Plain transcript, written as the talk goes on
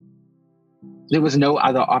there was no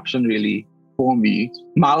other option really for me.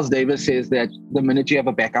 Miles Davis says that the minute you have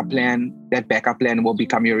a backup plan, that backup plan will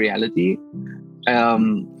become your reality. I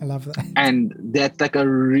love that. And that's like a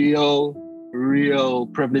real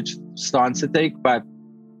privileged stance to take, but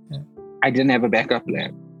I didn't have a backup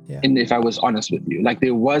plan. Yeah. And if I was honest with you, like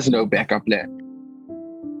there was no backup plan.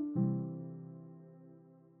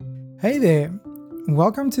 Hey there.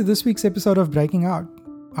 Welcome to this week's episode of Breaking Out.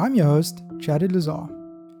 I'm your host, Jared Lazar.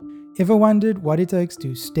 Ever wondered what it takes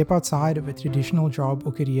to step outside of a traditional job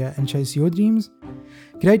or career and chase your dreams?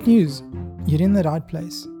 Great news, you're in the right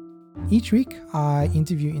place. Each week, I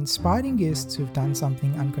interview inspiring guests who've done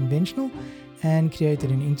something unconventional and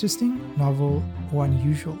created an interesting, novel, or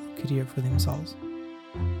unusual career for themselves.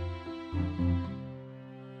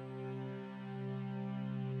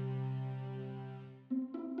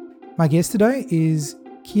 My guest today is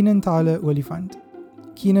Keenan Tyler Oliphant.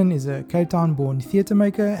 Keenan is a Cape Town-born theatre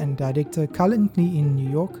maker and director currently in New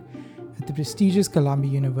York at the prestigious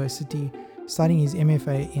Columbia University, studying his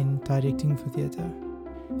MFA in directing for theatre.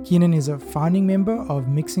 Keenan is a founding member of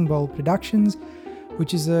Mixing Bowl Productions,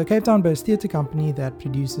 which is a Cape Town-based theatre company that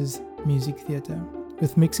produces music theatre.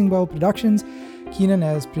 With Mixing Bowl Productions, Keenan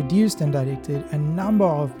has produced and directed a number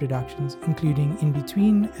of productions, including In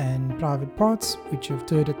Between and Private Parts, which have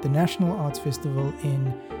toured at the National Arts Festival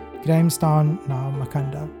in Grahamstown, now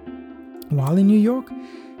Makanda. While in New York,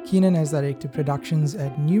 Keenan has directed productions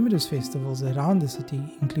at numerous festivals around the city,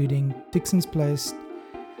 including Dixon's Place,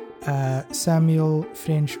 Samuel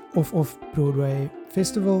French Off-Broadway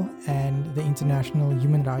Festival, and the International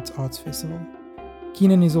Human Rights Arts Festival.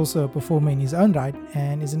 Keenan is also a performer in his own right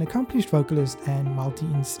and is an accomplished vocalist and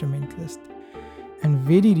multi-instrumentalist. And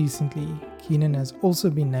very recently, Keenan has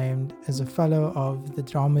also been named as a fellow of the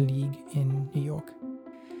Drama League in New York.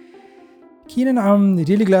 Keenan, I'm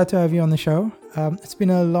really glad to have you on the show. It's been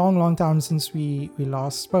a long time since we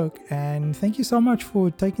last spoke, and thank you so much for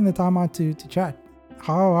taking the time out to chat.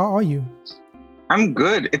 How are you? I'm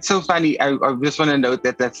good. It's so funny. I just want to note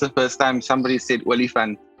that that's the first time somebody said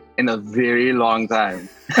Oliphant in a very long time.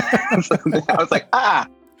 So I was like,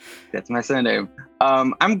 that's my surname.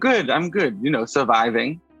 I'm good.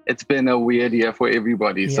 Surviving. It's been a weird year for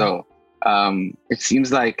everybody. Yeah. So it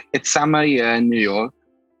seems like it's summer here in New York.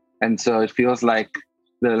 And so it feels like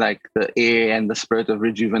the air and the spirit of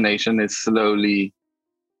rejuvenation is slowly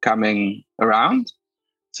coming around.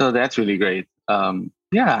 So that's really great. I'm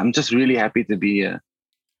just really happy to be here.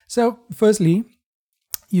 So firstly,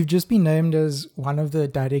 you've just been named as one of the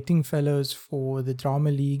directing fellows for the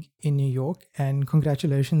Drama League in New York, and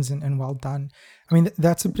congratulations and well done. I mean,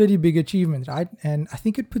 that's a pretty big achievement, right? And I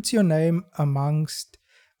think it puts your name amongst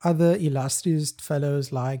other illustrious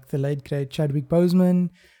fellows like the late great Chadwick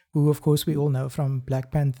Boseman, who of course we all know from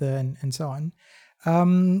Black Panther and so on.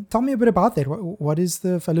 Tell me a bit about that. What is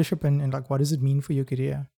the fellowship and like what does it mean for your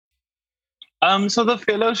career? So the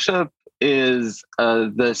fellowship is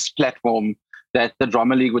this platform that the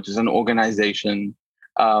Drama League, which is an organization,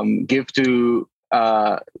 give to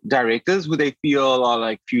directors who they feel are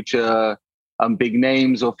like future big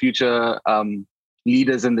names or future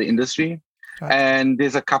leaders in the industry. Right. And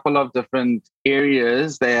there's a couple of different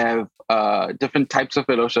areas. They have different types of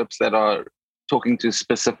fellowships that are talking to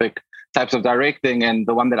specific types of directing. And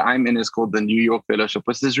the one that I'm in is called the New York Fellowship,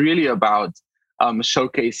 which is really about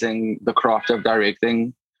showcasing the craft of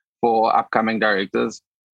directing for upcoming directors.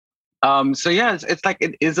 It's like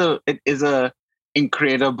it is a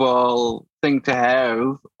incredible thing to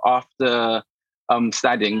have after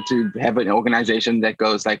studying, to have an organization that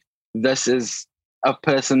goes like, this is a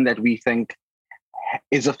person that we think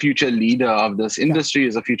is a future leader of this industry,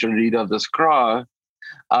 is a future leader of this craft.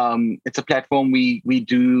 It's a platform. We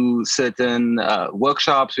do certain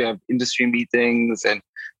workshops. We have industry meetings and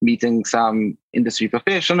meeting some industry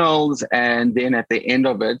professionals. And then at the end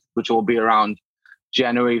of it, which will be around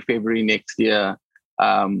January, February next year,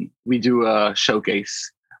 we do a showcase,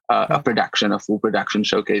 a full production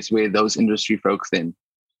showcase where those industry folks then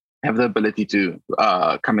have the ability to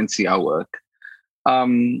come and see our work.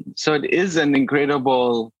 So it is an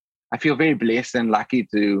incredible, I feel very blessed and lucky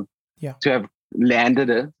to have landed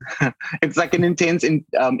it. It's like an intense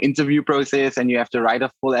interview process, and you have to write a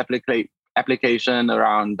full application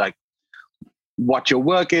around like what your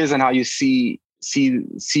work is and how you see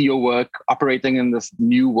your work operating in this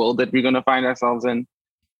new world that we're going to find ourselves in.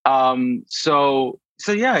 It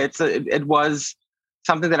was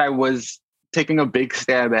something that I was taking a big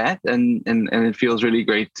stab at, and it feels really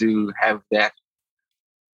great to have that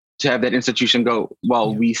institution go,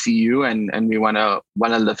 well, we see you and we want to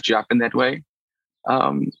lift you up in that way.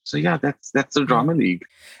 So yeah, that's the Drama League.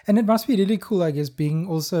 And it must be really cool, I guess, being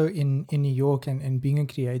also in New York and being a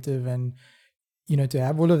creative, and to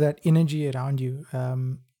have all of that energy around you.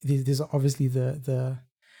 There's obviously the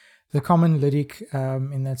common lyric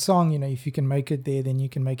in that song. If you can make it there, then you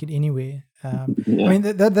can make it anywhere. I mean,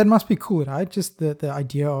 that must be cool, right? Just the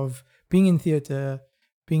idea of being in theater,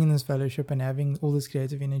 being in this fellowship, and having all this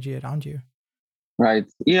creative energy around you. Right.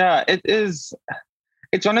 Yeah, it is.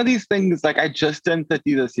 It's one of these things. Like, I just turned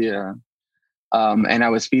 30 this year, and I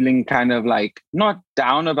was feeling kind of like not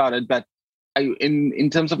down about it, but in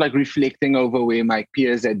terms of like reflecting over where my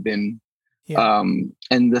peers had been, and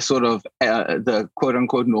the sort of the quote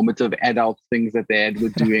unquote normative adult things that they were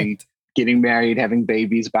doing, right. Getting married, having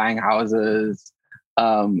babies, buying houses,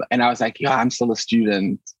 and I was like, yeah, I'm still a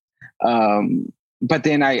student. But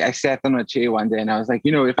then I sat on a chair one day and I was like,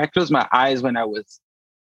 if I close my eyes when I was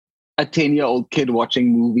a 10-year-old kid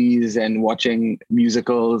watching movies and watching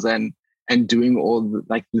musicals and doing all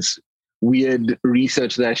like this weird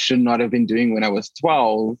research that I should not have been doing when I was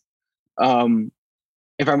 12.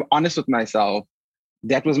 If I'm honest with myself,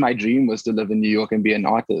 that was my dream, was to live in New York and be an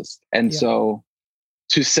artist. And so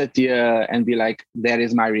to sit here and be like, that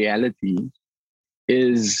is my reality,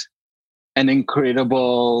 is an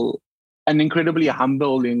incredibly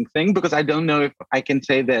humbling thing, because I don't know if I can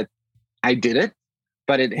say that I did it,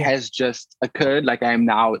 but it has just occurred. Like, I am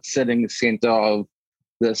now sitting center of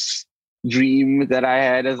this dream that I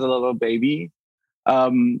had as a little baby.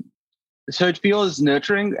 So it feels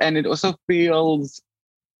nurturing, and it also feels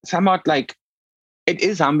somewhat like it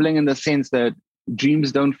is humbling in the sense that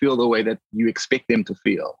dreams don't feel the way that you expect them to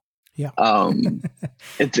feel. Yeah.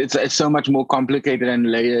 It's so much more complicated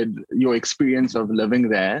and layered, your experience of living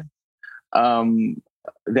there,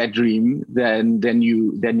 that dream, than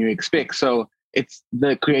you expect. So it's,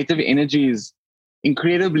 the creative energy is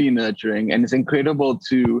incredibly nurturing, and it's incredible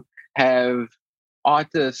to have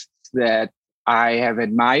artists that I have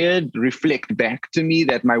admired reflect back to me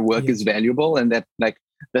that my work is valuable, and that like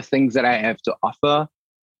the things that I have to offer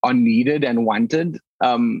are needed and wanted.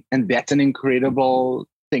 And that's an incredible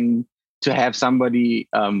thing to have somebody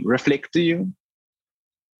reflect to you.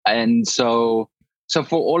 And so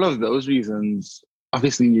for all of those reasons,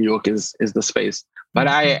 obviously New York is the space. But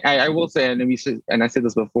I will say, and I said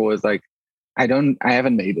this before, is like, I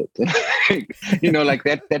haven't made it. Like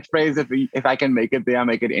that phrase, if I can make it there, I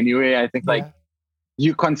make it anyway. I think like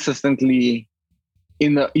you consistently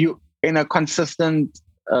in a consistent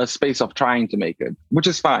space of trying to make it, which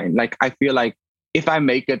is fine. Like, I feel like if I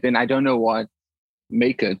make it, then I don't know what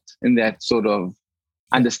make it in that sort of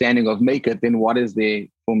understanding of make it, then what is there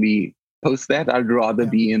for me post that? I'd rather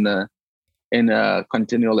be in a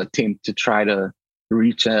continual attempt to try to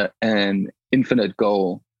reach an infinite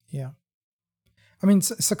goal. Yeah. I mean,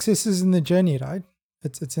 success is in the journey, right?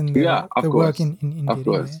 It's in the work in getting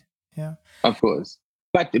there. Yeah. Of course.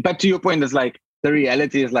 But to your point, is like, the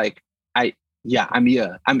reality is like, I'm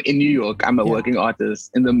here. I'm in New York. I'm a working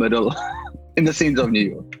artist in the middle, in the scenes of New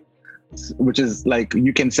York, which is like,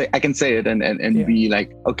 I can say it and be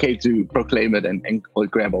like, okay to proclaim it and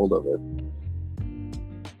grab hold of it.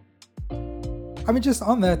 I mean, just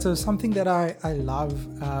on that, so something that I love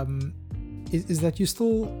is that you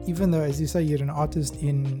still, even though, as you say, you're an artist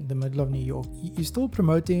in the middle of New York, you're still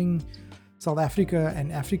promoting South Africa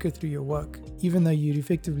and Africa through your work, even though you're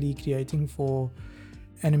effectively creating for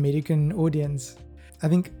an American audience. I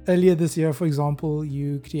think earlier this year, for example,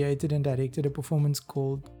 you created and directed a performance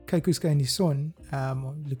called Kyk hoe skyn die son,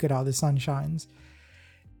 Look at How the Sun Shines.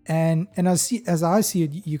 And as I see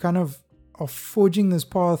it, you kind of are forging this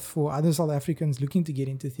path for other South Africans looking to get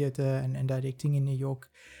into theater and directing in New York,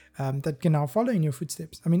 that can now follow in your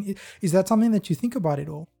footsteps. I mean, is that something that you think about at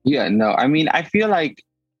all? Yeah, no. I mean, I feel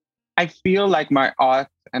like my art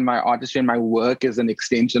and my artistry and my work is an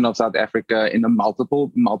extension of South Africa in a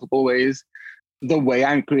multiple ways. The way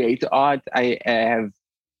I create art, I have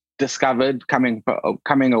discovered coming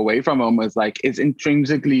away from home, is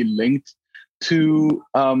intrinsically linked to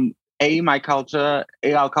my culture,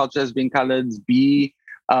 our culture as being colored, B,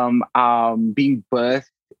 being birthed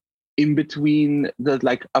in between the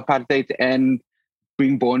like apartheid and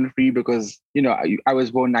being born free, because I was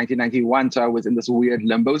born 1991, so I was in this weird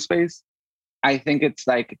limbo space. I think it's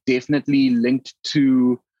like definitely linked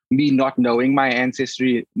to me not knowing my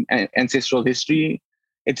ancestral history.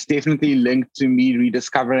 It's definitely linked to me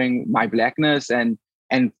rediscovering my Blackness and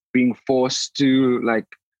being forced to like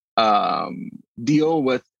deal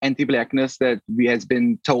with anti-Blackness that has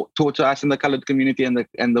been taught to us in the colored community,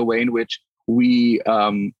 and the way in which we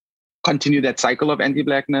continue that cycle of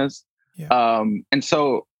anti-Blackness. And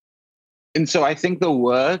so and so I think the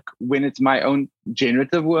work, when it's my own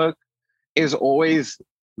generative work, is always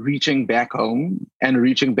reaching back home and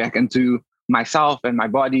reaching back into myself and my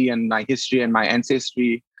body and my history and my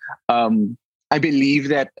ancestry. I believe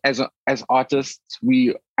that as artists,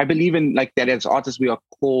 I believe in like that as artists we are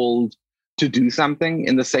called to do something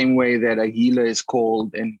in the same way that a healer is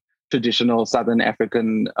called in traditional Southern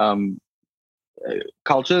African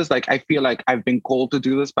cultures. Like I feel like I've been called to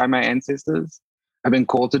do this by my ancestors. I've been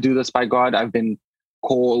called to do this by God. I've been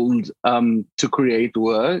called to create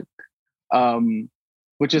work,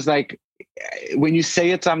 which is like when you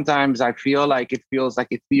say it. Sometimes I feel like it feels like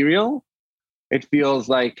ethereal. It feels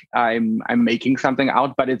like I'm making something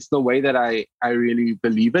out, but it's the way that I really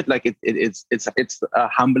believe it. Like it's a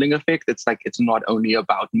humbling effect. It's like it's not only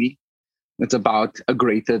about me. It's about a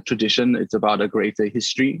greater tradition. It's about a greater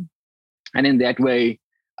history. And in that way,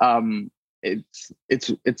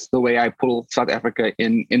 it's the way I pull South Africa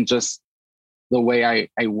in just the way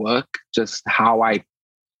I work, just how I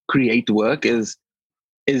create work is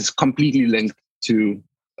completely linked to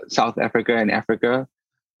South Africa and Africa.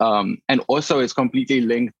 And also it's completely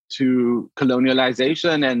linked to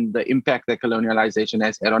colonialization and the impact that colonialization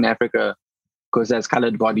has had on Africa. Because as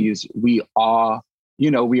colored bodies, we are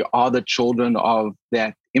the children of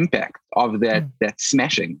that impact, of that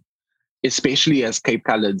smashing, especially as Cape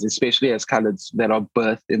Coloreds, especially as coloreds that are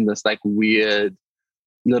birthed in this like weird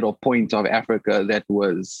little point of Africa that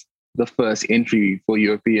was the first entry for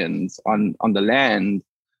Europeans on the land.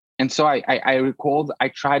 And so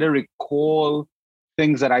I try to recall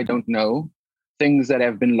things that I don't know, things that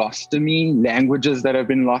have been lost to me, languages that have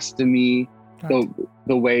been lost to me, right.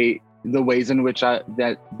 the ways in which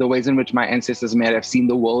my ancestors may have seen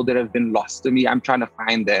the world that have been lost to me. I'm trying to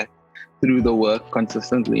find that through the work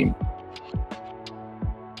consistently.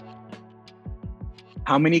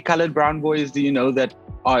 How many colored brown boys do you know that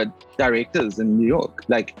are directors in New York?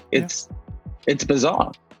 Like it's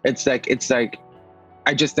bizarre. It's like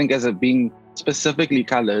I just think as a being specifically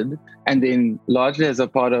colored and then largely as a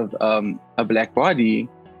part of a Black body,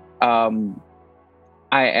 I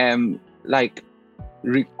am like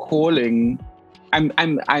recalling.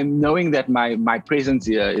 I'm knowing that my presence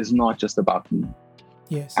here is not just about me.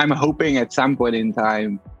 Yes. I'm hoping at some point in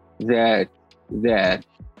time that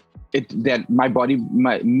my body,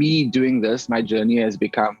 me doing this, my journey has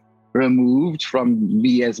become removed from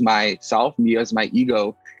me as myself, me as my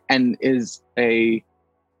ego, and is a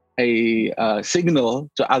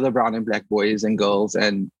signal to other brown and Black boys and girls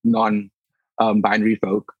and non-binary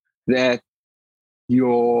folk that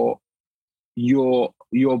your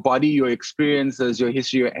body, your experiences, your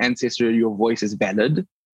history, your ancestry, your voice is valid,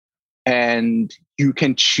 and you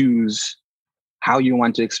can choose how you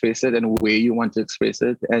want to express it and where you want to express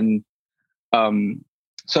it. And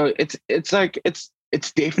so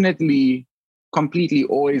it's definitely completely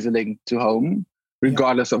always linked to home,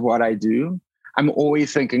 regardless of what I do. I'm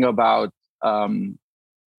always thinking about who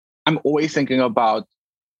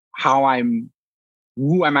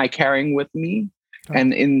am I carrying with me? Okay.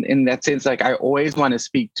 And in that sense, like I always want to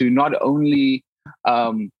speak to not only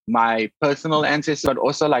my personal ancestors, but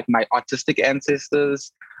also like my artistic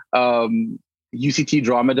ancestors. UCT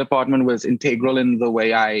drama department was integral in the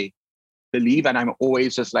way I believe, and I'm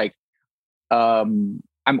always just like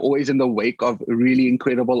I'm always in the wake of really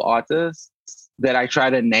incredible artists that I try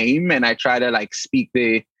to name, and I try to like speak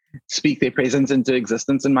their presence into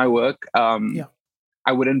existence in my work.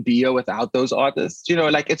 I wouldn't be here without those artists.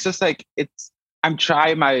 Like it's just like I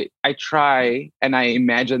try and I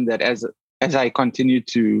imagine that as I continue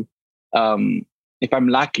to if I'm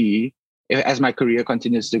lucky, as my career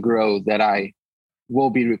continues to grow, that I will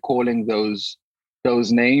be recalling those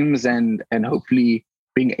names and hopefully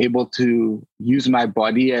being able to use my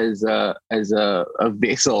body as a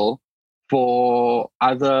vessel for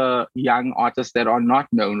other young artists that are not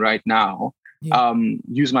known right now.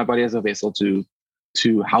 Use my body as a vessel to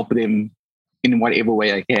help them in whatever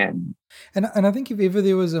way I can. And I think if ever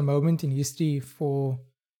there was a moment in history for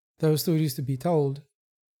those stories to be told,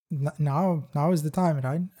 now is the time,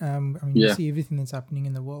 right? You see everything that's happening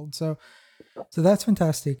in the world, so that's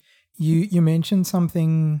fantastic. You mentioned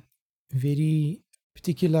something very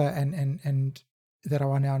particular and that I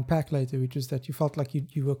want to unpack later, which is that you felt like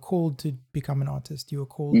you were called to become an artist. You were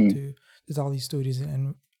called to tell these stories,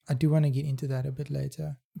 and I do want to get into that a bit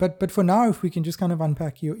later. But for now, if we can just kind of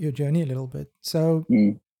unpack your journey a little bit. So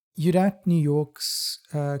you're at New York's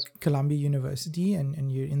Columbia University,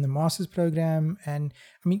 and you're in the master's program. And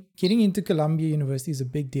I mean, getting into Columbia University is a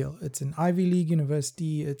big deal. It's an Ivy League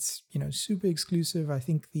university. It's super exclusive. I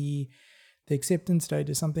think the acceptance rate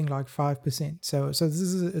is something like 5%. So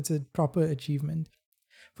it's a proper achievement.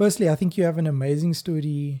 Firstly, I think you have an amazing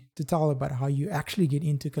story to tell about how you actually get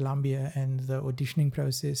into Columbia and the auditioning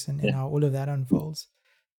process and how all of that unfolds.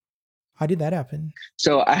 How did that happen?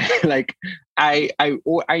 So I like I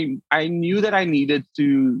knew that I needed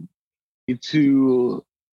to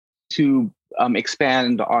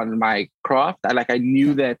expand on my craft. I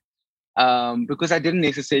knew that because I didn't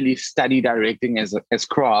necessarily study directing as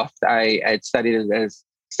craft. I had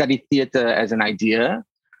studied theater as an idea.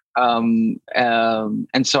 And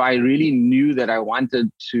so I really knew that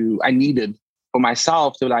I needed for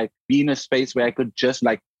myself to like be in a space where I could just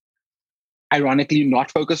like ironically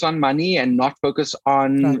not focus on money and not focus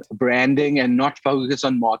on Right. branding and not focus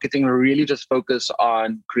on marketing, really just focus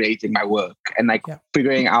on creating my work and like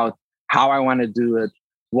figuring out how I want to do it.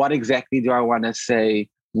 What exactly do I want to say?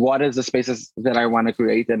 What is the spaces that I want to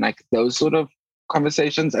create? And like those sort of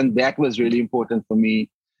conversations. And that was really important for me.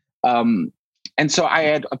 And so I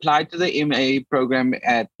had applied to the MA program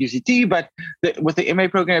at UCT, but with the MA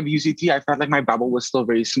program at UCT, I felt like my bubble was still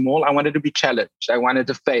very small. I wanted to be challenged. I wanted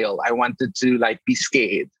to fail. I wanted to like be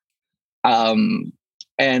scared. And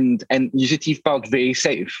UCT felt very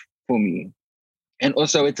safe for me. And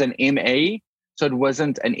also it's an MA, so it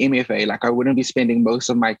wasn't an MFA. Like I wouldn't be spending most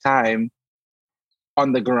of my time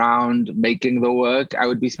on the ground making the work. I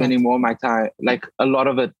would be spending more of my time, like a lot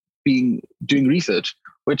of it doing research,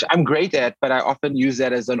 which I'm great at, but I often use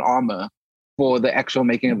that as an armor for the actual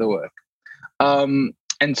making of the work.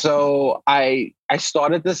 And so I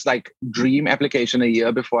started this like dream application a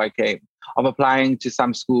year before I came of applying to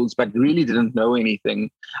some schools, but really didn't know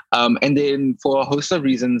anything. And then for a host of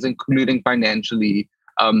reasons, including financially,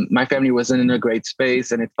 my family wasn't in a great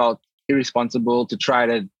space, and it felt irresponsible to try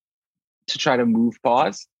to move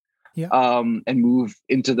past and move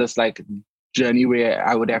into this like journey where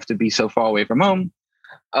I would have to be so far away from home.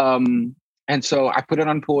 And so I put it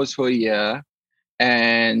on pause for a year.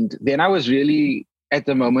 And then I was really at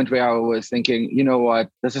the moment where I was thinking, you know what,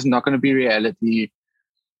 this is not going to be reality.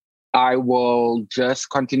 I will just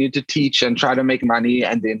continue to teach and try to make money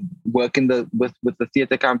and then work with the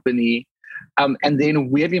theater company. And then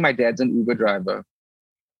weirdly, my dad's an Uber driver.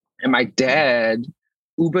 And my dad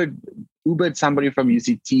Ubered somebody from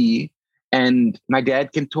UCT, and my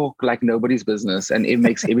dad can talk like nobody's business, and it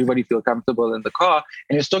makes everybody feel comfortable in the car.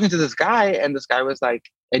 And he was talking to this guy, and this guy was like,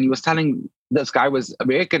 and he was telling, this guy was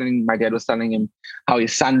American, and my dad was telling him how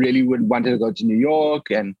his son really would want to go to New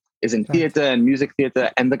York and is in theater and music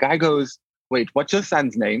theater. And the guy goes, "Wait, what's your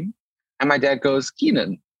son's name?" And my dad goes,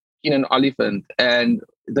 Keenan Oliphant. And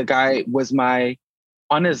the guy was my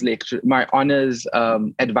honors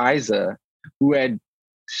advisor, who had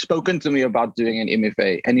spoken to me about doing an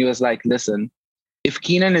MFA. And he was like, "Listen, if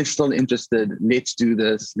Keenan is still interested, let's do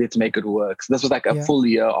this. Let's make it work." So this was like a full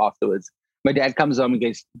year afterwards. My dad comes home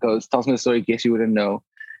and tells me the story, guess you wouldn't know.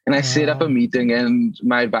 And I set up a meeting, and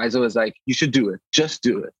my advisor was like, "You should do it. Just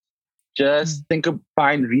do it. Just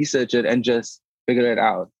research it, and just figure it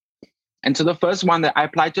out." And so the first one that I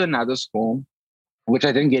applied to another school, which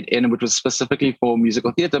I didn't get in, which was specifically for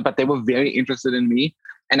musical theater, but they were very interested in me.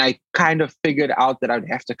 And I kind of figured out that I'd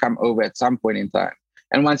have to come over at some point in time.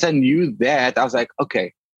 And once I knew that, I was like,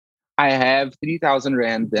 okay, I have 3,000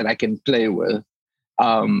 Rand that I can play with.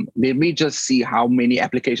 Let me just see how many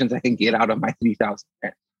applications I can get out of my 3,000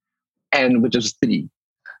 Rand. And which is 3,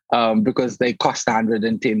 because they cost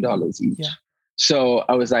 $110 each. So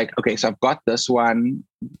I was like, okay, so I've got this one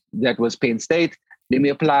that was Penn State. Let me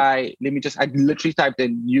apply. I literally typed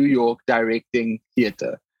in New York directing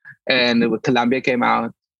theater, and Columbia came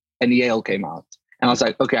out and Yale came out. And I was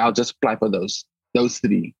like, okay, I'll just apply for those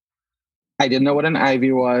 3. I didn't know what an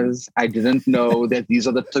Ivy was. I didn't know that these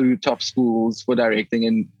are the 2 top schools for directing,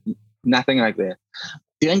 and nothing like that.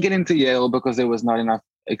 Didn't get into Yale because there was not enough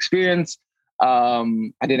experience. I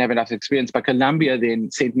didn't have enough experience, but Columbia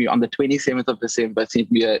then sent me on the 27th of December,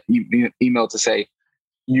 sent me an email to say,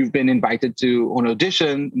 "You've been invited to an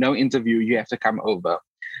audition, no interview, you have to come over."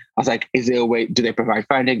 I was like, is there a way, do they provide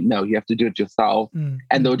funding? No, you have to do it yourself.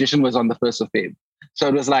 And the audition was on the 1st of February. So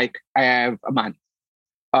it was like, I have a month.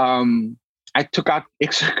 I took out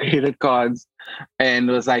extra credit cards and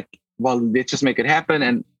was like, well, let's just make it happen.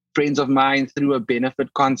 And friends of mine threw a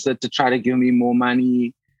benefit concert to try to give me more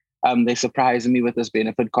money. They surprised me with this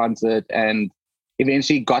benefit concert and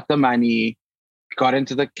eventually got the money, got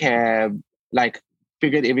into the cab, like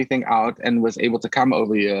figured everything out and was able to come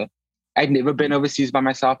over here. I'd never been overseas by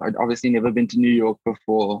myself. I'd obviously never been to New York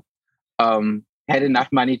before. Had enough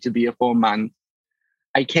money to be here for a month.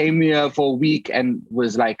 I came here for a week and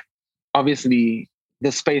was like, obviously,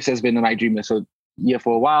 the space has been my dream. So here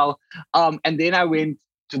for a while. And then I went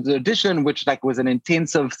to the audition, which like was an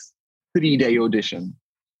intensive 3-day audition.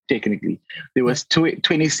 technically. There was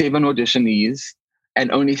 27 auditionees,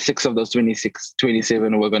 and only 6 of those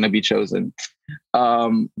 27 were going to be chosen.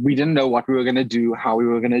 We didn't know what we were going to do, how we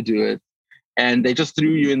were going to do it. And they just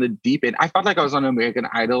threw you in the deep end. I felt like I was on American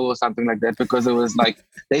Idol or something like that, because it was like,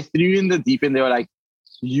 they threw you in the deep end. They were like,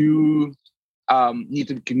 you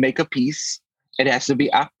need to make a piece. It has to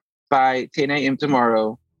be up by 10 a.m.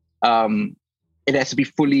 tomorrow. It has to be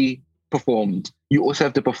fully performed. You also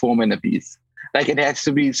have to perform in a piece. Like, it has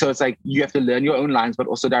to be, so it's like you have to learn your own lines, but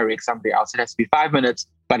also direct somebody else. It has to be 5 minutes,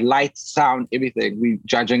 but lights, sound, everything. We're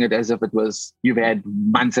judging it as if it was, you've had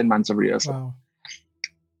months and months of rehearsal. Wow.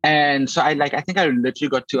 And so I think I literally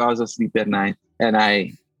got 2 hours of sleep that night, and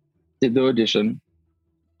I did the audition.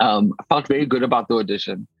 I felt very good about the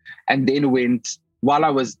audition. And then while I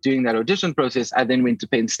was doing that audition process, I then went to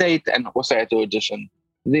Penn State and also had to audition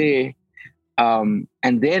there. And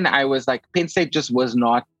then I was like, Penn State just was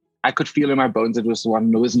not, I could feel in my bones it was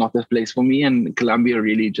not the place for me. And Columbia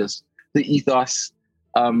really just, the ethos,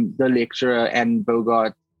 the lecturer and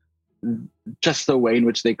Bogart, just the way in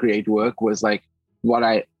which they create work was like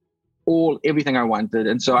everything I wanted.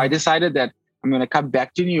 And so I decided that I'm going to come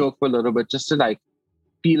back to New York for a little bit, just to like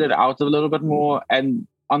feel it out a little bit more. And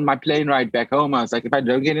on my plane ride back home, I was like, if I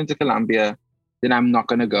don't get into Columbia, then I'm not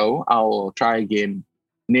going to go. I'll try again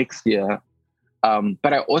next year.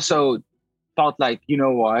 But I also felt like, you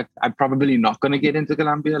know what, I'm probably not going to get into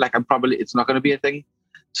Columbia. Like, it's not going to be a thing.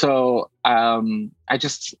 So I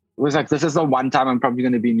just was like, this is the one time I'm probably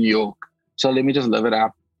going to be in New York. So let me just live it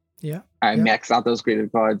up. Yeah. I maxed out those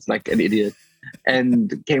credit cards like an idiot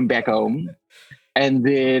and came back home. And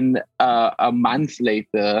then a month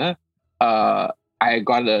later, I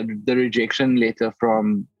got the rejection letter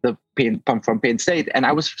from Penn State. And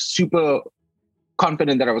I was super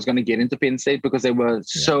confident that I was going to get into Penn State, because they were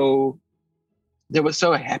so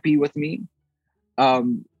happy with me.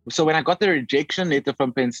 So when I got the rejection letter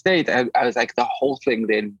from Penn State, I was like, the whole thing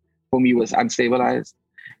then for me was unstabilized.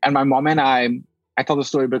 And my mom and I tell the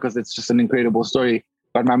story because it's just an incredible story.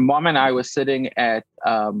 But my mom and I were sitting at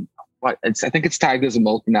I think it's Tiger's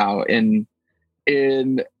Milk now in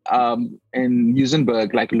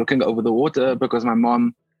Muizenberg, like looking over the water, because my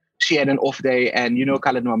mom, she had an off day, and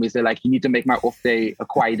colored mommies, they're like, you need to make my off day a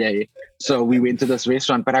quiet day. So we went to this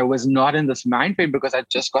restaurant, but I was not in this mind frame because I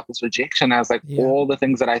just got this rejection. I was like, all the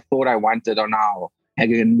things that I thought I wanted are now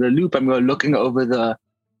hanging in the loop, and we were looking over the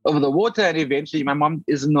water. And eventually my mom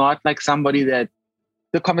is not like somebody that,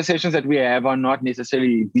 the conversations that we have are not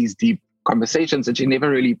necessarily these deep conversations, and she never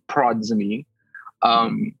really prods me.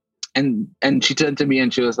 And she turned to me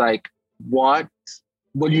and she was like, what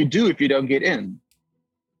will you do if you don't get in?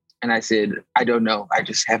 And I said, I don't know. I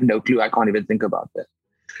just have no clue. I can't even think about that.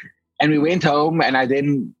 And we went home, and I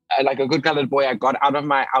then, like a good colored boy, I got out of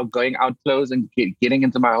my going out clothes and getting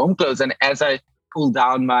into my home clothes. And as I pulled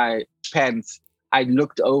down my pants, I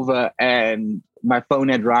looked over and my phone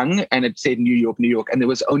had rung and it said New York, New York. And there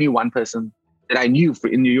was only one person that I knew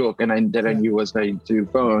in New York, and I knew was going to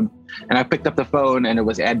phone. And I picked up the phone, and it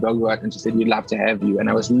was Ad Bogart, and she said, we'd love to have you. And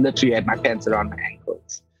I was literally had my pants around my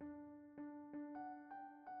ankles.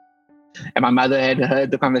 And my mother had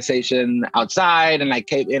heard the conversation outside and like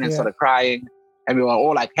came in and started crying. And we were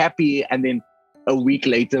all like happy. And then a week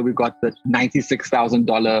later, we got the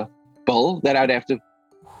 $96,000 bill that I'd have to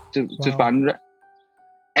fund.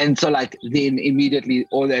 And so like then immediately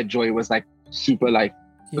all that joy was like super like,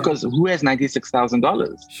 because who has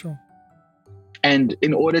 $96,000? Sure. And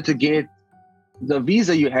in order to get the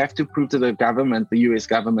visa, you have to prove to the government, the US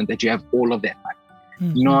government, that you have all of that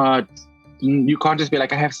money. Mm-hmm. You can't just be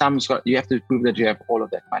like, I have some, you have to prove that you have all of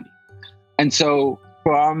that money. And so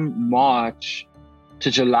from March to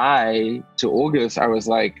July to August, I was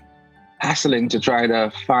like hustling to try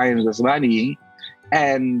to find this money.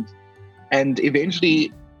 And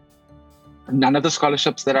eventually, none of the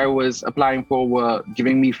scholarships that I was applying for were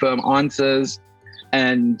giving me firm answers.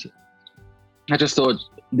 And I just thought,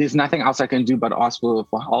 there's nothing else I can do but ask for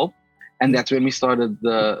help. And that's when we started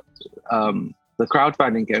the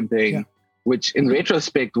crowdfunding campaign, which in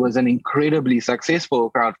retrospect was an incredibly successful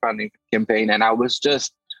crowdfunding campaign. And I was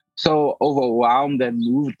just so overwhelmed and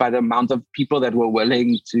moved by the amount of people that were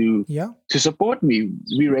willing to support me.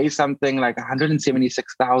 We raised something like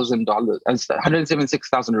 $176,000,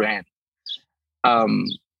 176,000 Rand,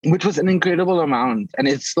 which was an incredible amount. And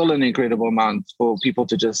it's still an incredible amount for people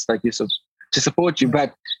to just like you to support you.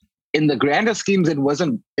 But in the grander schemes, it was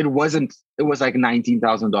like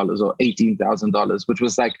 $19,000 or $18,000, which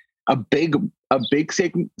was like a big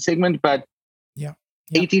segment, but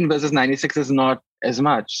 18 versus 96 is not as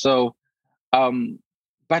much. So,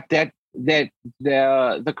 but that that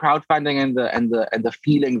the crowdfunding and the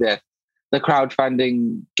feeling that the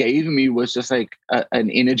crowdfunding gave me was just like an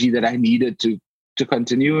energy that I needed to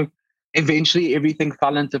continue. Eventually, everything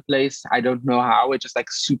fell into place. I don't know how. It just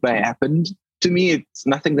like super happened to me. It's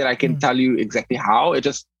nothing that I can tell you exactly how. It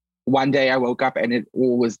just one day I woke up and it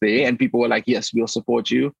all was there, and people were like, "Yes, we'll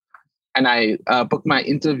support you." And I booked my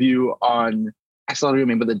interview on. I still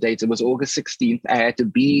remember the date. It was August 16th. I had to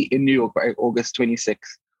be in New York by August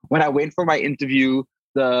 26th. When I went for my interview,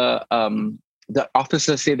 the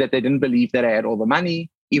officer said that they didn't believe that I had all the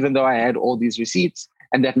money, even though I had all these receipts,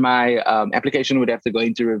 and that my application would have to go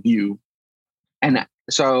into review. And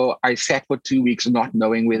so I sat for 2 weeks not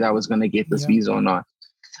knowing whether I was going to get this visa or not.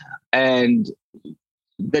 And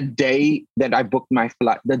the day that I booked my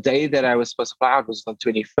flight, the day that I was supposed to fly out was the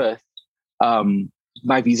 25th.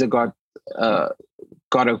 My visa got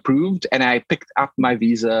approved, and I picked up my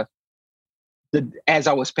visa as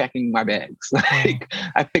I was packing my bags. Like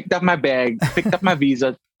I picked up my bag, picked up my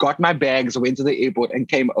visa, got my bags, went to the airport, and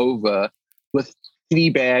came over with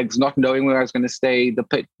 3 bags, not knowing where I was going to stay. The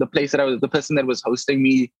place the person that was hosting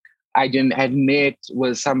me, had met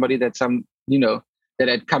was somebody that that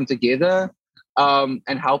had come together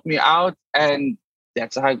and helped me out, and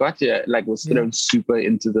that's how I got here. Like was thrown super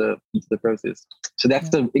into the process. So that's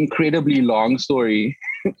the incredibly long story,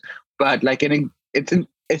 but like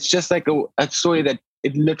it's just like a story that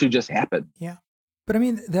it literally just happened. Yeah, but I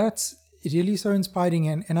mean that's really so inspiring,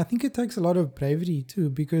 and I think it takes a lot of bravery too,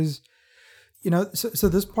 because so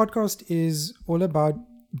this podcast is all about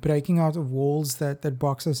breaking out of walls that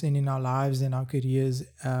box us in our lives and our careers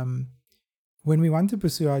when we want to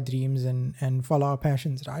pursue our dreams and follow our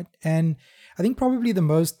passions, right? And I think probably the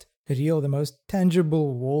most real, the most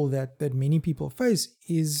tangible wall that many people face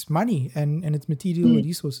is money and its material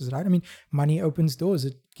resources, right? I mean, money opens doors.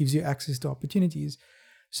 It gives you access to opportunities.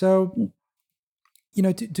 So,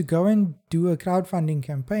 to go and do a crowdfunding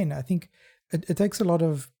campaign, I think it takes a lot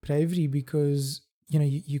of bravery because,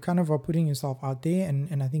 you kind of are putting yourself out there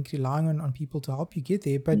and I think relying on people to help you get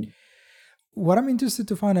there. But what I'm interested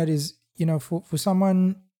to find out is, for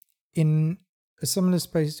someone in a similar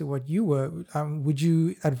space to what you were, would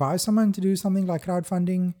you advise someone to do something like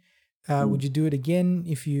crowdfunding? Would you do it again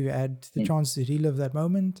if you had the chance to relive that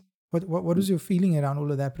moment? What was your feeling around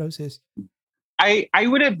all of that process? I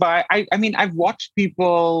would advise. I mean, I've watched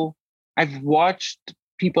people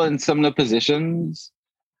in similar positions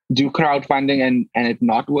do crowdfunding and it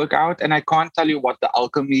not work out, and I can't tell you what the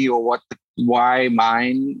alchemy or why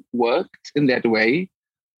mine worked in that way.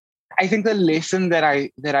 I think the lesson that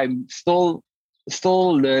I'm still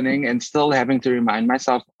learning and still having to remind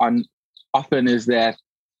myself on often is that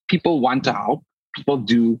people want to help. People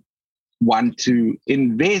do want to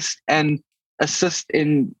invest and assist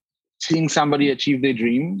in seeing somebody achieve their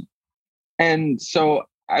dream. And so,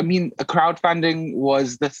 I mean, a crowdfunding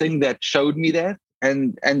was the thing that showed me that,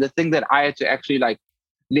 and the thing that I had to actually like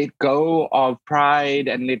let go of pride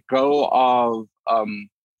and let go of.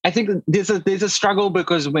 I think there's a struggle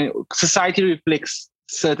because when society reflects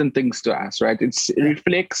certain things to us, right? It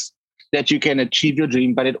reflects that you can achieve your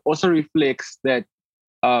dream, but it also reflects that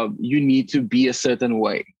you need to be a certain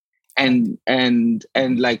way. And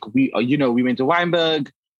like we went to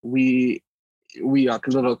Weinberg. We are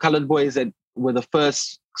little colored boys that were the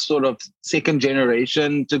first sort of second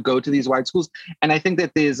generation to go to these white schools. And I think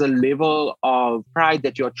that there's a level of pride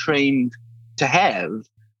that you're trained to have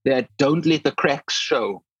that don't let the cracks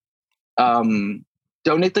show. Don't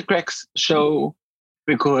let the cracks show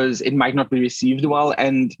because it might not be received well.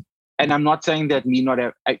 And I'm not saying that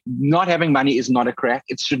not having money is not a crack.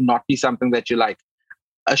 It should not be something that you're like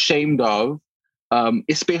ashamed of,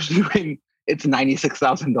 especially when it's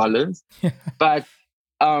 $96,000.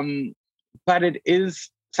 But it is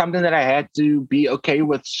something that I had to be okay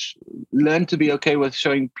with, learn to be okay with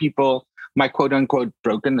showing people my quote unquote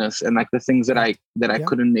brokenness and like the things that I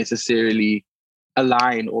couldn't necessarily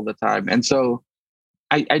align all the time. And so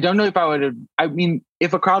I don't know if I would, I mean,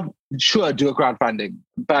 if do a crowdfunding,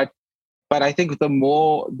 but I think the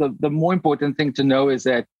more important thing to know is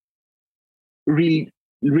that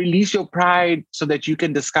release your pride so that you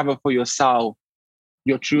can discover for yourself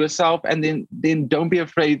your truest self, and then don't be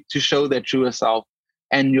afraid to show that truest self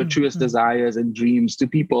and your truest desires and dreams to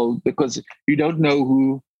people, because you don't know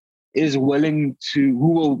who is willing to,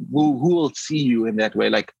 who will see you in that way.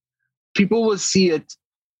 Like people will see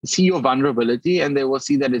your vulnerability and they will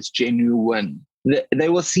see that it's genuine. They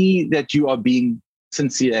will see that you are being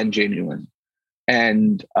sincere and genuine.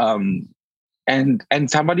 And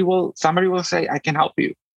somebody will say, I can help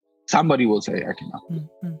you. Somebody will say, I can help you.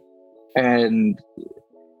 And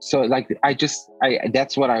So like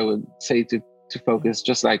that's what I would say to focus.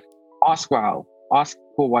 Just like ask for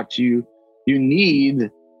what you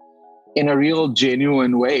need in a real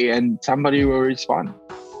genuine way, and somebody will respond.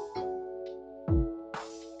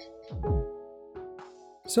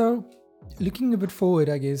 So, looking a bit forward,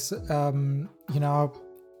 I guess, at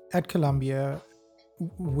Columbia,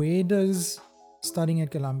 where does studying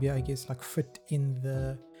at Columbia, I guess, like fit in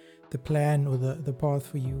the plan or the path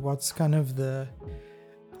for you? What's kind of the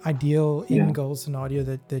ideal end goal scenario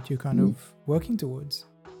that you're kind of working towards?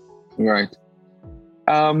 Right.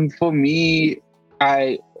 For me,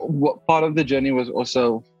 part of the journey was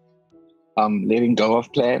also letting go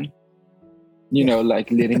of plan.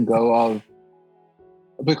 Like letting go of,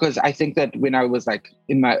 because I think that when I was like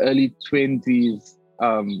in my early 20s,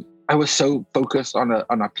 I was so focused on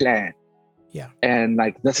a plan. Yeah. And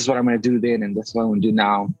like, this is what I'm going to do then, and this is what I'm going to do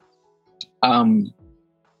now.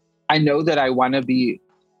 I know that I want to be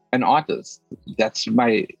an artist. That's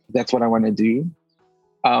what I want to do.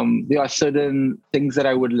 There are certain things that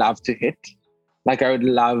I would love to hit. Like I would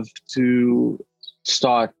love to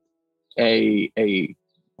start a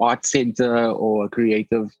art center or a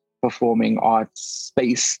creative performing arts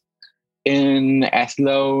space in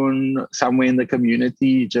Athlone, somewhere in the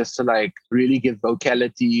community, just to like really give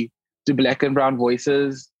vocality to Black and brown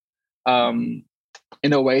voices, in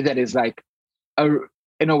a way that is like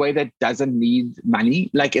in a way that doesn't need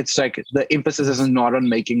money. Like it's like the emphasis is not on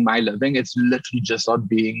making my living. It's literally just on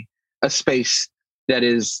being a space that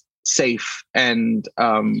is safe and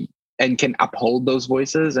can uphold those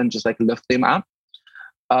voices and just like lift them up.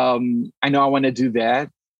 I know I want to do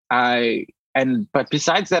that. But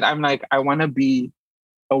besides that, I'm like, I want to be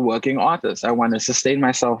a working artist. I want to sustain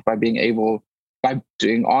myself by doing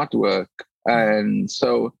artwork. And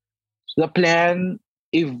so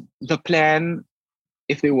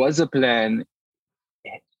if there was a plan,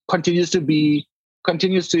 continues to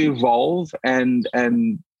evolve and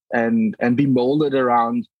be molded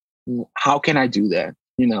around how can I do that?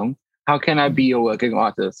 How can I be a working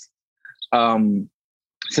artist?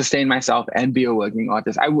 Sustain myself and be a working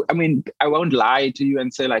artist. I mean, I won't lie to you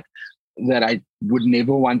and say like that I would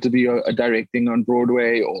never want to be a directing on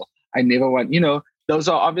Broadway, or I never want, those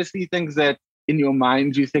are obviously things that in your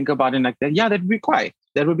mind you think about and like that. Yeah, that would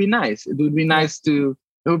be nice. It would be nice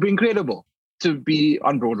it would be incredible to be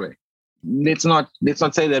on Broadway. Let's not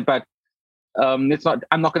say that, but I'm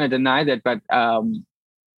not going to deny that, but I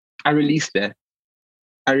released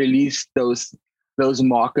those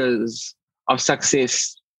markers of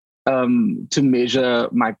success to measure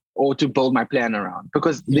to build my plan around,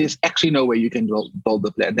 because there's actually no way you can build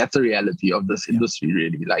the plan. That's the reality of this industry,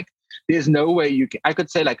 really. Like there's no way I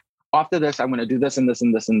could say like, after this, I'm going to do this and this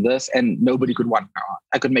and this and this, and nobody could want my art.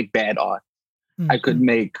 I could make bad art. I could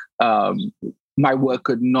make, my work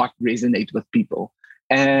could not resonate with people.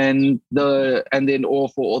 And then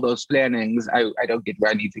for all those plannings, I don't get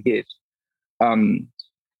where I need to get.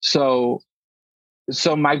 So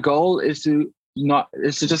my goal is to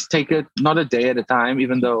just take it not a day at a time,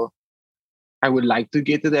 even though I would like to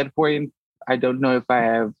get to that point. I don't know if I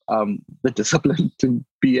have the discipline to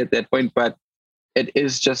be at that point, but it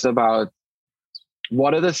is just about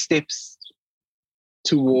what are the steps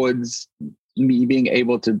towards me being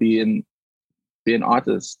able to be an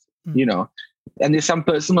artist, and there's some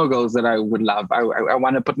personal goals that I would love. I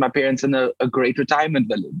want to put my parents in a great retirement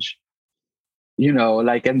village,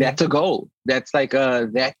 and that's a goal. That's like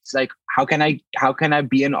how can I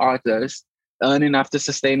be an artist, earn enough to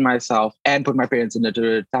sustain myself and put my parents in a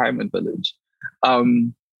retirement village.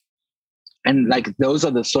 And like those are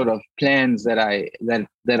the sort of plans that are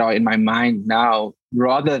in my mind now,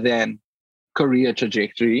 rather than career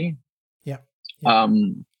trajectory. How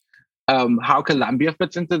Columbia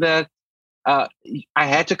fits into that. I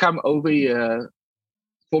had to come over here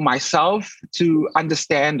for myself to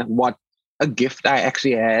understand what a gift I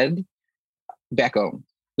actually had back home.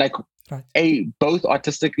 Like both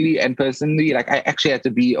artistically and personally, like I actually had to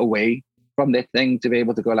be away from that thing to be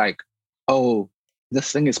able to go like, oh,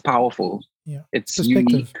 this thing is powerful. Yeah. It's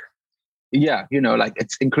unique. Yeah, like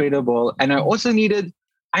it's incredible. And I also needed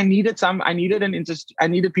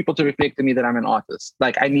people to reflect to me that I'm an artist.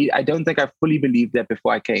 Like I don't think I fully believed that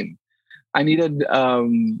before I came. I needed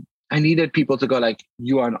people to go like,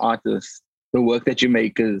 you are an artist. The work that you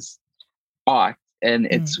make is art, and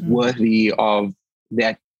it's worthy of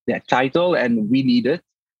that title, and we need it,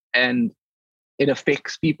 and it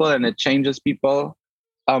affects people and it changes people.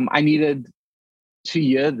 I needed to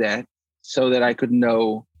hear that so that I could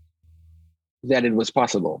know that it was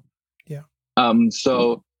possible. Yeah.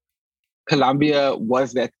 So Columbia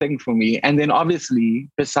was that thing for me. And then obviously,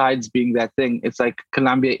 besides being that thing, it's like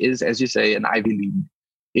Columbia is, as you say, an Ivy League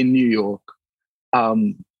in New York.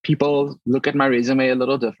 People look at my resume a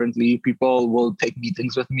little differently. People will take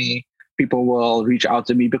meetings with me. People will reach out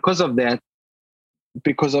to me because of that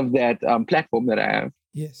platform that I have.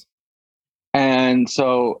 Yes. And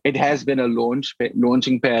so it has been a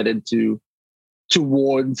launching pad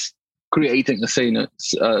towards creating a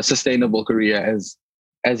sustainable career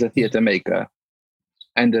as a theater maker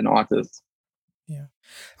and an artist. Yeah.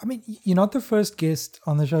 I mean, you're not the first guest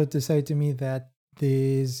on the show to say to me that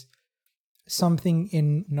there's something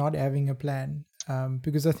in not having a plan,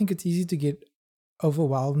 because I think it's easy to get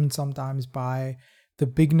overwhelmed sometimes by the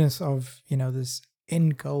bigness of, this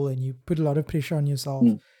end goal, and you put a lot of pressure on yourself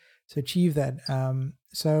to achieve that.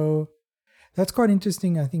 So that's quite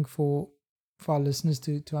interesting, I think, for our listeners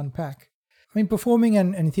to unpack. I mean, performing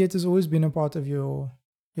and theatre has always been a part of your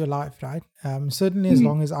life, right? Certainly as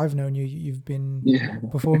long as I've known you, you've been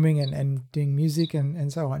performing and doing music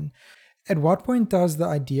and so on. At what point does the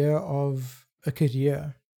idea of a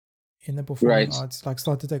career in the performing arts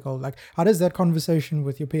start to take hold? Like, how does that conversation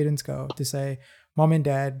with your parents go to say, Mom and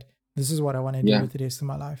Dad, this is what I want to do with the rest of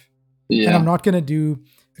my life? Yeah. And I'm not going to do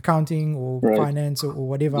accounting or finance or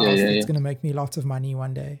whatever else that's going to make me lots of money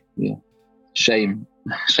one day. Yeah. Shame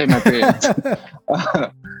my parents.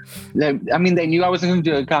 I mean, they knew I wasn't going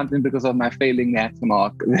to do accounting because of my failing math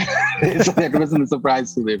mark. So that wasn't a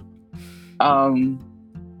surprise to them.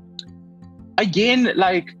 Again,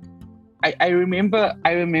 like I remember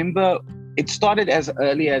it started as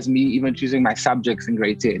early as me even choosing my subjects in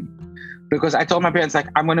grade 10, because I told my parents, like,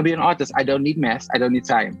 I'm going to be an artist. I don't need math. I don't need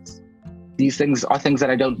science. These things are things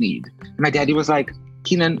that I don't need. And my daddy was like,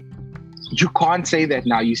 Keenan, you can't say that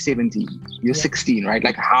now. You're 17. You're 16, right?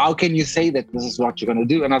 Like, how can you say that this is what you're going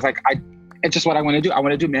to do? And I was like, it's just what I want to do. I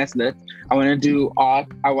want to do math lit. I want to do art.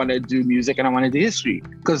 I want to do music, and I want to do history,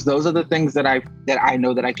 because those are the things that I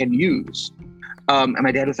know that I can use. And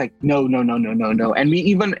my dad was like, no. And we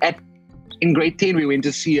even in grade 10, we went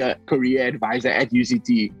to see a career advisor at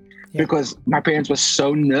UCT because my parents were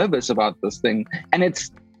so nervous about this thing. And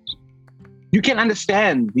you can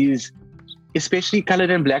understand these, especially colored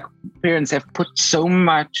and Black parents, have put so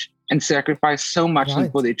much and sacrificed so much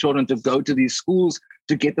for their children to go to these schools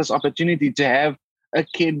to get this opportunity to have a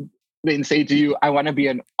kid then say to you, I want to be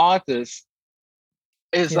an artist.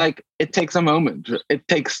 It's like, it takes a moment. It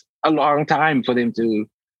takes a long time for them to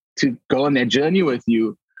go on their journey with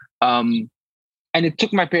you. And it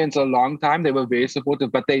took my parents a long time. They were very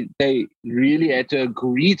supportive, but they really had to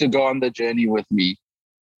agree to go on the journey with me.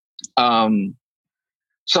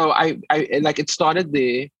 So I like, it started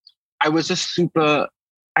there. I was just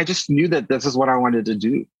I just knew that this is what I wanted to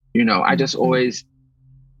do. I just always,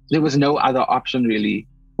 there was no other option really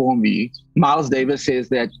for me. Miles Davis says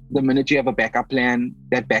that the minute you have a backup plan,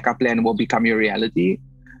 that backup plan will become your reality.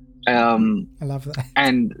 I love that.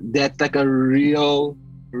 And that's like a real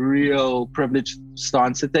privileged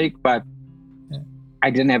stance to take, but I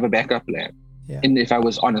didn't have a backup plan. And if I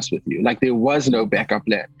was honest with you, like, there was no backup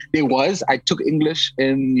plan. I took English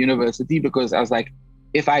in university because I was like,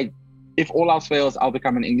 if all else fails, I'll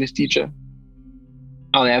become an English teacher.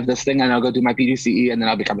 I'll have this thing and I'll go do my PGCE and then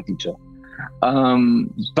I'll become a teacher.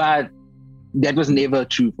 But that was never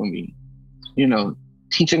true for me.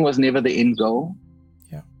 Teaching was never the end goal.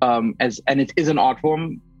 And it is an art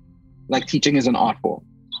form. Like, teaching is an art form.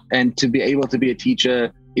 And to be able to be a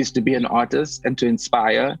teacher is to be an artist and to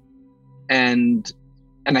inspire. And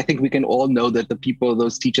I think we can all know that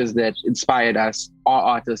those teachers that inspired us are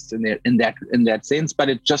artists in that sense, but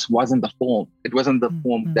it just wasn't the form. It wasn't the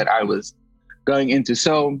form that I was going into.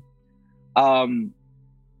 So the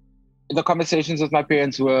conversations with my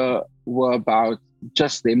parents were about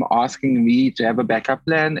just them asking me to have a backup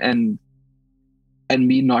plan and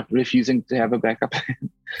me not refusing to have a backup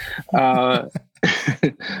plan.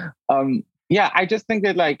 I just think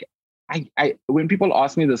that, like, I when people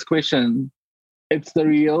ask me this question, it's the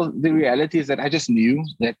reality is that I just knew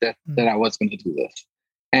that I was going to do this.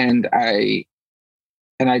 And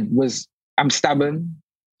I'm stubborn.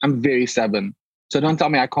 I'm very stubborn. So don't tell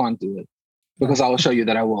me I can't do it, because I will show you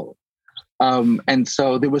that I will. And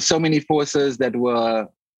so there were so many forces that were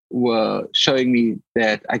showing me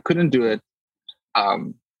that I couldn't do it,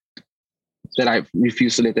 that I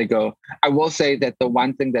refused to let it go. I will say that the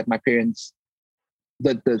one thing that my parents,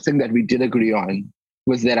 the thing that we did agree on,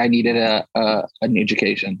 was that I needed an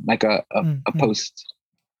education, like a post,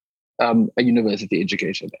 a university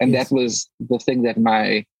education. And that was the thing that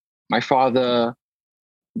my father,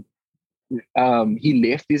 he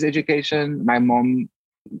left his education. My mom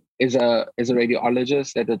is a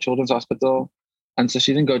radiologist at a children's hospital, and so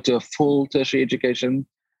she didn't go to a full tertiary education.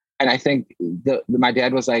 And I think my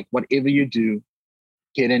dad was like, whatever you do,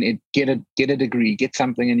 get a degree, get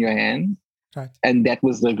something in your hand, Right. and that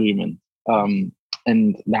was the agreement. And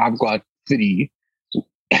now I've got 3,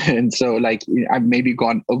 and so like I've maybe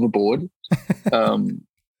gone overboard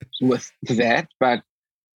with that, but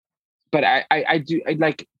I do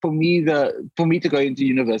like for me to go into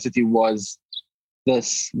university was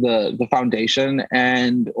the foundation,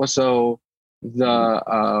 and also the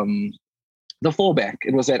fallback.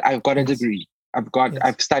 It was that I've got a degree.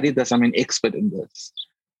 I've studied this. I'm an expert in this.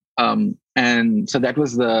 And so that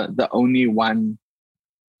was the only one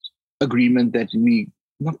agreement that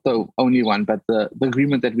not the only one, but the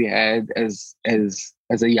agreement that we had as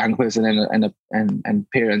a young person and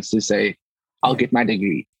parents to say, I'll get my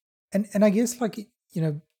degree. And I guess, like,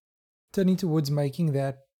 turning towards making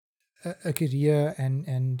that a career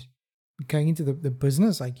and going into the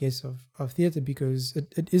business, I guess, of theater, because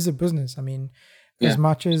it is a business. I mean, as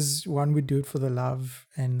much as one would do it for the love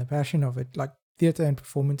and the passion of it, like theater and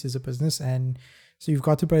performance is a business, and so you've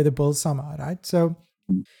got to pay the bills somehow, right? So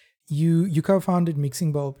you co-founded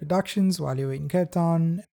Mixing Bowl Productions while you were in Cape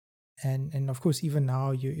Town, and of course even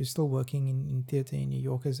now you're still working in theater in New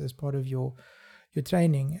York as part of your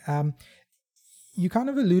training. You kind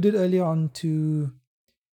of alluded earlier on to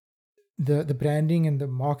the branding and the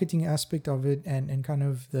marketing aspect of it, and kind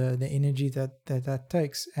of the energy that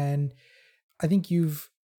takes. And I think you've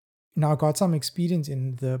now got some experience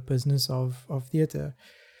in the business of theater.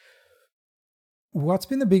 What's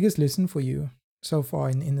been the biggest lesson for you so far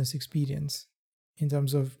in this experience, in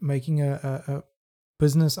terms of making a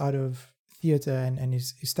business out of theater and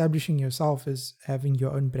establishing yourself as having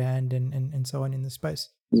your own brand and so on in the space?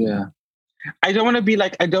 Yeah. I don't want to be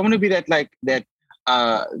that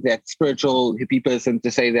spiritual hippie person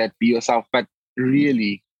to say that be yourself, but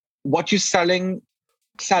really what you're selling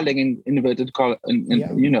in inverted collar,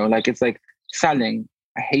 like it's like selling.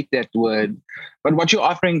 I hate that word, but what you're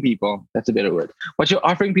offering people, that's a better word. What you're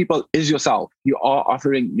offering people is yourself. You are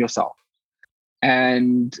offering yourself.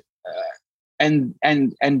 And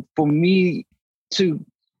for me to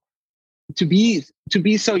be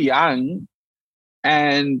so young,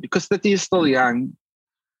 and because 30 is still young,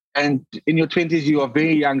 and in your 20s you are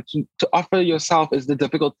very young, to offer yourself is the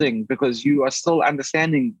difficult thing, because you are still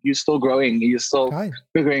understanding, you're still growing, you're still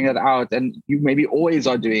figuring it out, and you maybe always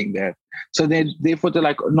are doing that. So then therefore to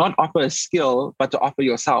like not offer a skill but to offer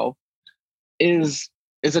yourself is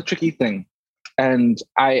a tricky thing. And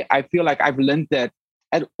I feel like I've learned that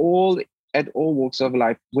at all walks of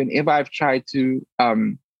life. Whenever I've tried to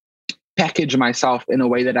package myself in a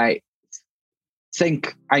way that I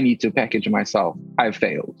think I need to package myself, I've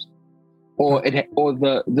failed, or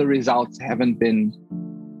the results haven't been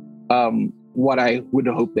what I would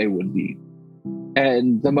hope they would be.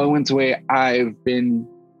 And the moments when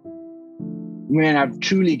I've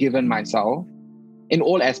truly given myself in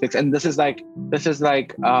all aspects, and this is like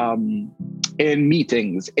in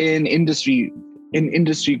meetings, in industry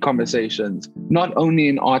conversations, not only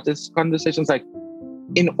in artist conversations, like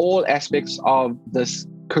in all aspects of this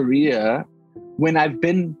career, when I've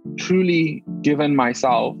been truly given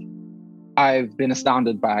myself, I've been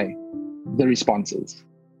astounded by the responses.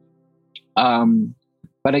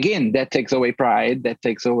 But again, that takes away pride. That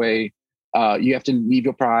takes away, you have to leave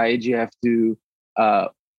your pride. You have to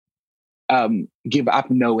give up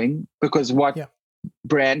knowing, because what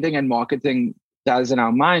branding and marketing does in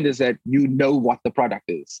our mind is that you know what the product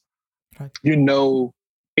is. Right. You know,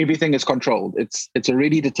 everything is controlled. It's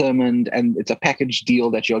already determined, and it's a package deal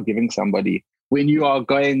that you're giving somebody. When you are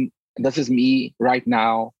going, this is me right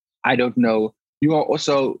now, I don't know, you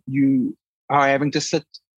are having to sit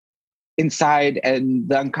inside and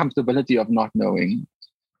the uncomfortability of not knowing.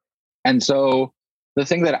 And so the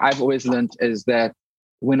thing that I've always learned is that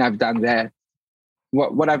when I've done that,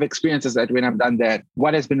 what I've experienced is that when I've done that,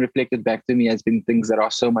 what has been reflected back to me has been things that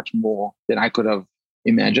are so much more than I could have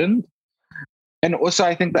imagined. And also,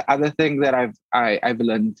 I think the other thing that I've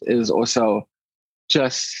learned is also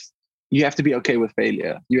just, you have to be okay with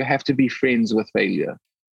failure. You have to be friends with failure,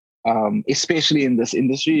 especially in this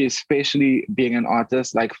industry, especially being an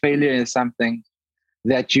artist. Like, failure is something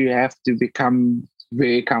that you have to become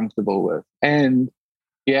very comfortable with. And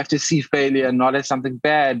you have to see failure not as something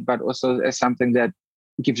bad, but also as something that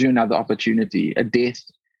gives you another opportunity. A death,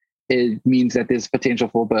 it means that there's potential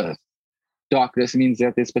for birth. Darkness means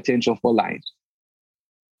that there's potential for light.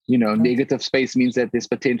 Negative space means that there's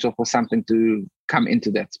potential for something to come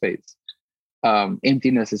into that space.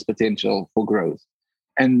 Emptiness is potential for growth,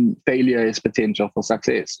 and failure is potential for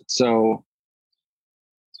success. So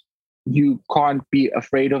you can't be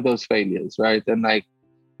afraid of those failures, right? And like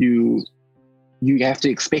you have to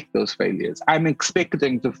expect those failures. I'm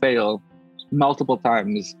expecting to fail multiple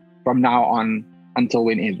times from now on until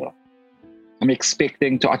whenever. I'm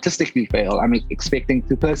expecting to artistically fail. I'm expecting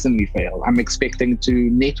to personally fail. I'm expecting to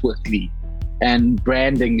networkly and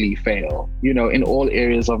brandingly fail. You know, in all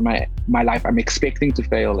areas of my life, I'm expecting to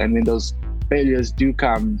fail. And when those failures do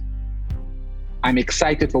come, I'm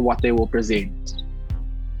excited for what they will present.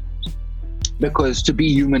 Because to be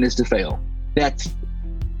human is to fail. That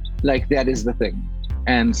is the thing.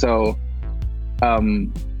 And so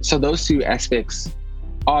those two aspects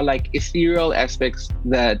are like ethereal aspects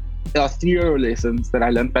that are ethereal lessons that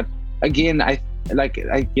I learned. But again, I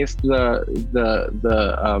guess the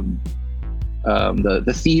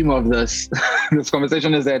theme of this this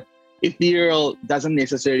conversation is that ethereal doesn't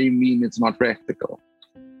necessarily mean it's not practical.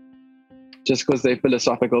 Just because they're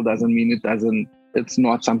philosophical doesn't mean it's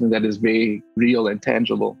not something that is very real and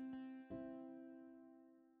tangible.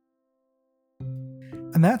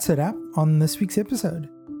 And that's a wrap on this week's episode.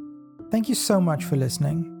 Thank you so much for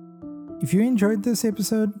listening. If you enjoyed this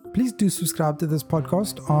episode, please do subscribe to this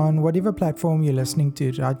podcast on whatever platform you're listening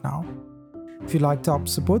to right now. If you'd like to help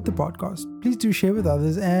support the podcast, please do share with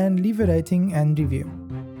others and leave a rating and review.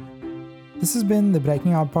 This has been the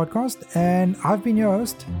Breaking Out Podcast, and I've been your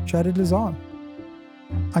host, Jared Lazar.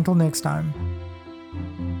 Until next time.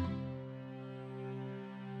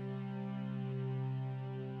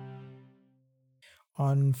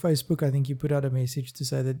 On Facebook, I think you put out a message to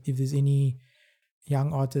say that if there's any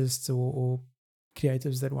young artists or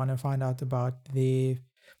creatives that want to find out about their,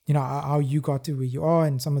 how you got to where you are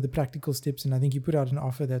and some of the practical steps, and I think you put out an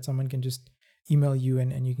offer that someone can just email you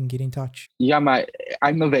and you can get in touch. Yeah,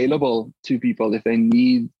 I'm available to people if they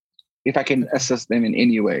need, if I can assist them in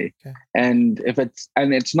any way. Okay. And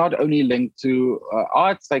it's not only linked to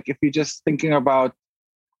arts, like if you're just thinking about,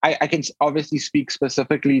 I can obviously speak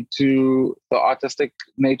specifically to the artistic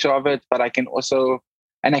nature of it, but I can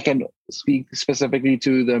speak specifically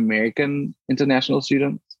to the American international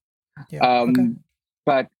students. Yeah. Okay.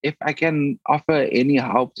 But if I can offer any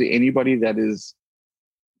help to anybody that is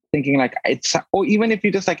thinking like or even if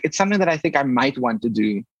you just like, it's something that I think I might want to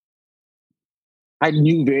do. I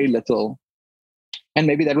knew very little, and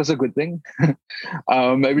maybe that was a good thing.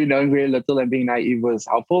 Maybe knowing very little and being naive was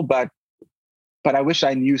helpful, but I wish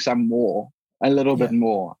I knew a little bit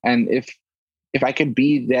more. And if I could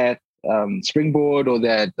be that springboard or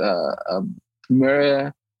that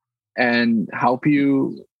mirror and help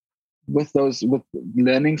you with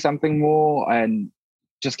learning something more and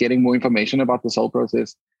just getting more information about this whole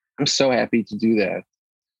process, I'm so happy to do that.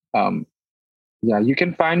 You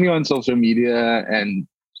can find me on social media, and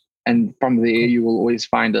from there you will always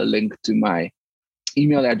find a link to my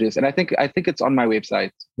email address. And I think it's on my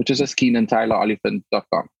website, which is just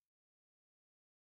KeenanTylerOliphant.com.